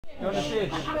Well,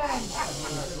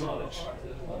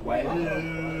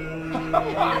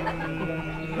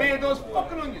 Hey, those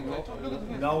fucking onions. Look at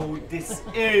them. now this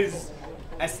is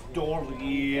a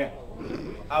story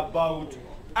about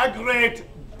a great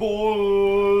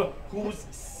bull whose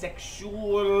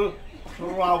sexual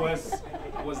prowess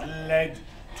was led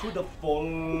to the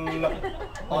full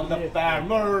on the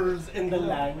farmers in the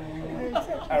land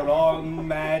are all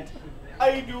mad.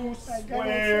 I do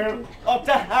swear up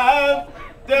to have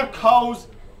their cows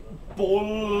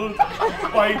bulled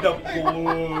by the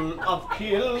bull of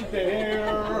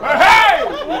Kildare. Hey!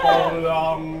 How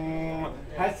long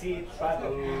has he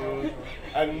travelled,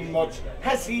 and much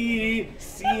has he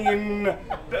seen?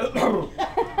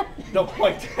 The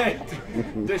white-head,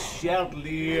 the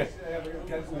Sherdley,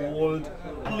 the old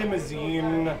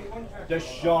limousine, the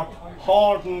short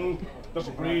Horden, the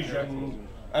Parisian,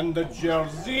 and the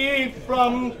Jersey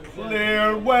from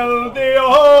Clare. Well, they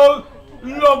all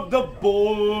love the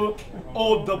bull,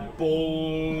 oh, the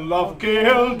bull of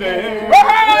Kildare.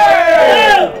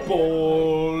 Oh,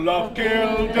 bull of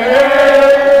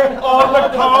Kildare. All the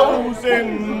cows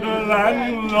in the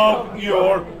land love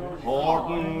your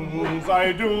Hordens.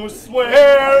 I do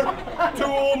swear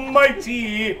to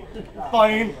mighty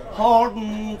fine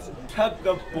Hordens at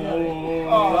the bull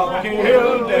of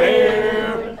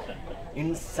Kildare.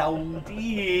 In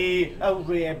Saudi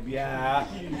Arabia,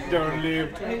 there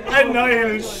lived an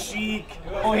Nile sheik.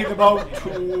 Oh, he had about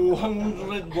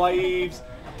 200 wives.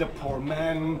 The poor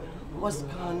man was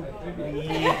gone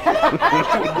weak.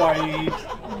 The wives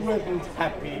weren't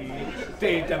happy.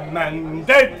 They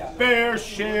demanded fair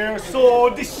share. So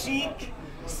the sheik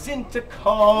sent a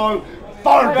call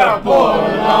for the bull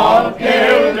of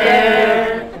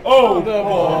Kildare. Oh, the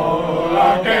bull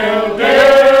of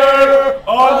Kildare.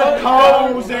 All the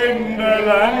cows in the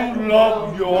land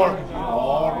love your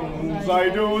horns. I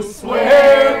do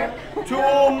swear to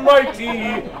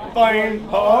mighty fine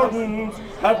horns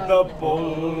at the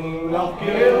bull of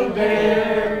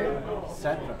Kildare.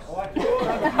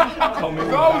 Coming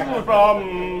back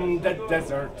from the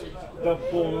desert, the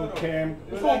bull came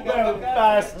to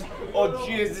Belfast. Oh,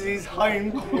 Jesus, his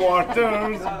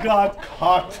hindquarters got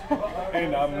caught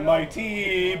in a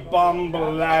mighty bomb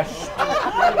blast.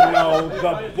 Now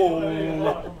the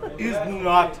bull is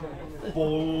not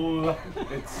full.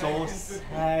 It's so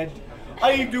sad.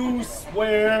 I do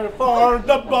swear for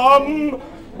the bomb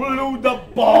blew the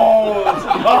balls of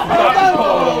the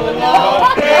bull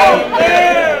of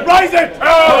Kildare. Rise it!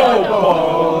 Oh,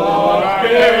 bull of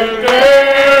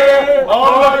Kildare.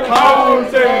 All the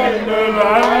cows in the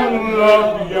land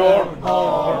love your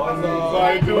horns.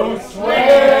 I do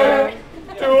swear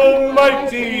to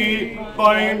mighty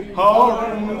fine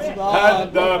horns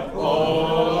at the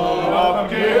bull of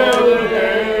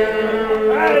Kildare.